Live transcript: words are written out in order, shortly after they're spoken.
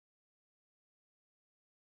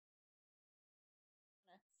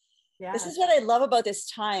Yeah. This is what I love about this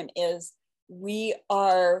time is we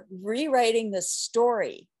are rewriting the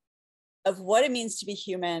story of what it means to be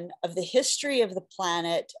human, of the history of the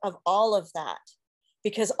planet, of all of that,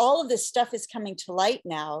 because all of this stuff is coming to light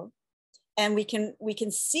now. And we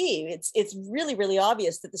can see it's really, really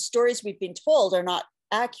obvious that the stories we've been told are not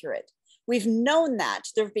accurate. We've known that.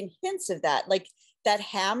 There have been hints of that, like that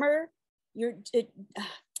hammer.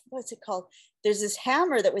 What's it called? There's this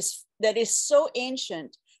hammer that is so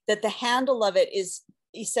ancient that the handle of it is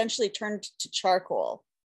essentially turned to charcoal,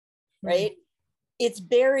 right? It's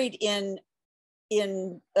buried in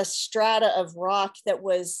a strata of rock that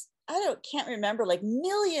was, can't remember, like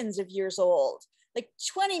millions of years old, like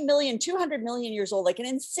 20 million, 200 million years old, like an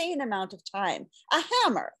insane amount of time. A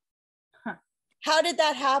hammer. Huh. How did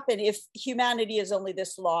that happen if humanity is only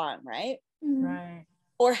this long, right? Right.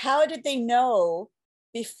 Or how did they know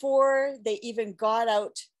before they even got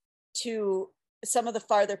out to some of the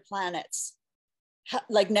farther planets,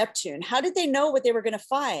 like Neptune? How did they know what they were going to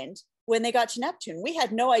find when they got to Neptune? We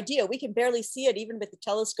had no idea. We could barely see it, even with the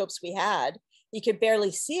telescopes we had. You could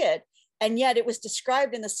barely see it. And yet it was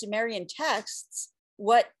described in the Sumerian texts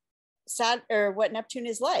what Neptune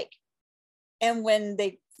is like. And when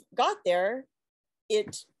they got there,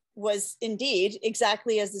 it was indeed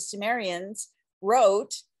exactly as the Sumerians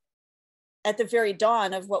wrote at the very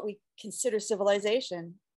dawn of what we consider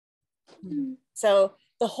civilization. Mm-hmm. So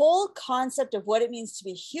the whole concept of what it means to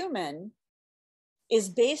be human is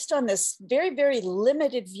based on this very, very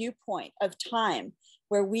limited viewpoint of time,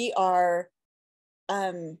 where we are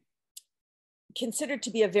considered to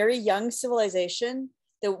be a very young civilization,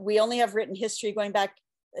 that we only have written history going back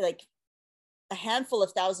like a handful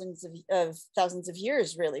of thousands of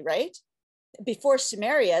years, really, right? Before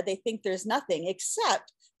Sumeria, they think there's nothing,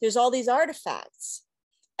 except there's all these artifacts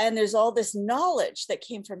and there's all this knowledge that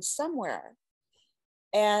came from somewhere.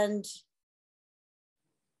 And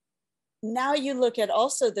now you look at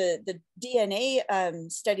also the DNA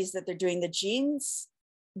studies that they're doing, the genes,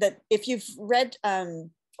 that if you've read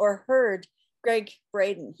or heard Greg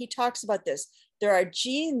Braden, he talks about this. There are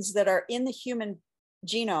genes that are in the human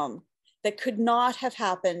genome that could not have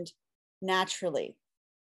happened naturally.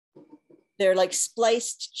 They're like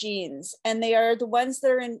spliced genes, and they are the ones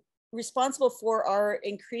that are responsible for our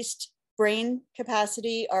increased brain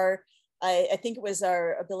capacity, I think it was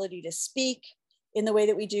our ability to speak in the way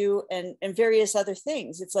that we do, and various other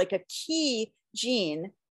things. It's like a key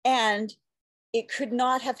gene, and it could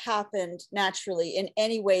not have happened naturally in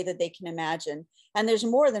any way that they can imagine. And there's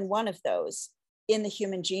more than one of those in the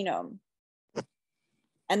human genome.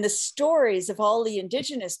 And the stories of all the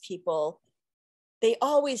indigenous people, they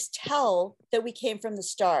always tell that we came from the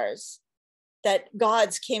stars, that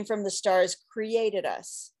gods came from the stars, created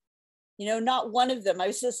us. You know, not one of them, I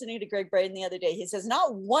was listening to Greg Braden the other day, he says,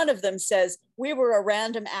 not one of them says we were a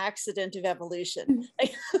random accident of evolution.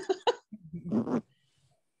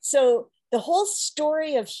 So the whole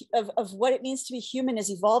story of what it means to be human is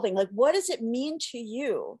evolving. Like, what does it mean to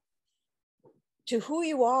you, to who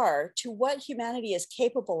you are, to what humanity is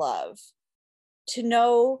capable of, to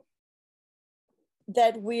know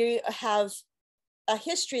that we have a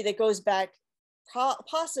history that goes back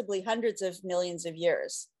possibly hundreds of millions of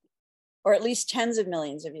years, or at least tens of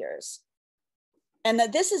millions of years. And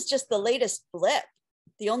that this is just the latest blip,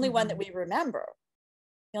 the only one that we remember,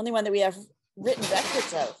 the only one that we have written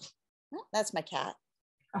records of. Oh, that's my cat.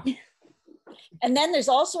 Oh. And then there's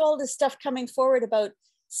also all this stuff coming forward about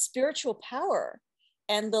spiritual power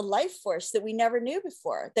and the life force that we never knew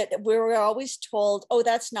before, that we were always told, oh,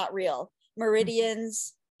 that's not real.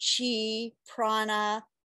 Meridians, chi, prana,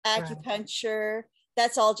 acupuncture,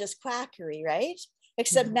 that's all just quackery, right?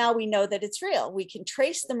 Except now we know that it's real. We can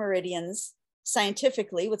trace the meridians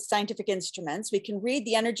scientifically with scientific instruments. We can read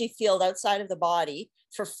the energy field outside of the body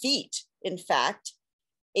for feet, in fact.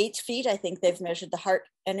 8 feet, I think they've measured the heart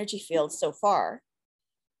energy field so far.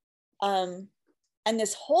 And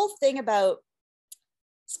this whole thing about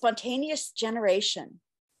spontaneous generation.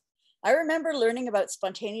 I remember learning about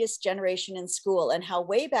spontaneous generation in school, and how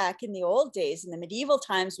way back in the old days, in the medieval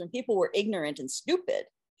times when people were ignorant and stupid,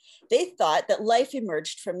 they thought that life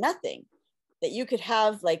emerged from nothing, that you could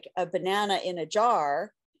have like a banana in a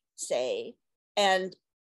jar, say, and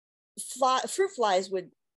fruit flies would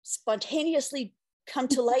spontaneously come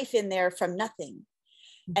to life in there from nothing.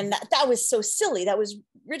 And that was so silly. That was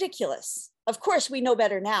ridiculous. Of course, we know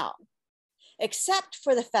better now, except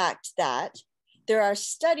for the fact that there are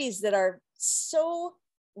studies that are so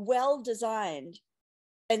well designed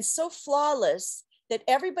and so flawless that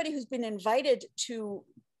everybody who's been invited to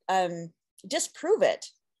disprove it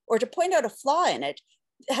or to point out a flaw in it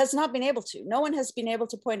has not been able to. No one has been able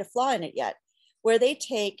to point a flaw in it yet, where they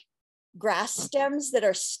take grass stems that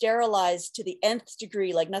are sterilized to the nth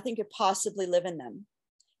degree, like nothing could possibly live in them,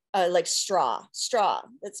 like straw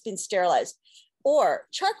that's been sterilized, or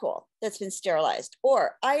charcoal that's been sterilized,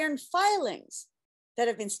 or iron filings that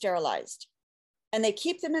have been sterilized. And they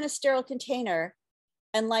keep them in a sterile container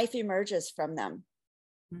and life emerges from them.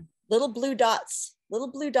 Little blue dots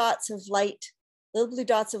of light, little blue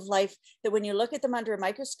dots of life that when you look at them under a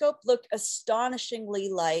microscope, look astonishingly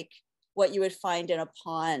like what you would find in a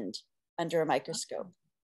pond under a microscope.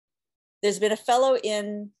 There's been a fellow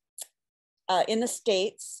in the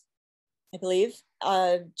States, I believe,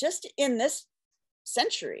 just in this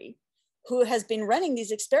century, who has been running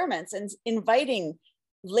these experiments and inviting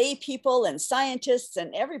lay people and scientists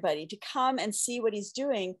and everybody to come and see what he's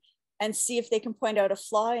doing and see if they can point out a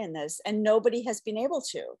flaw in this. And nobody has been able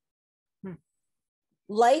to.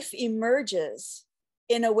 Life emerges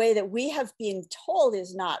in a way that we have been told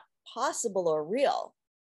is not possible or real.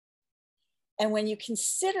 And when you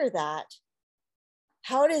consider that,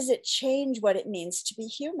 how does it change what it means to be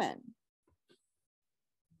human?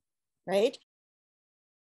 Right?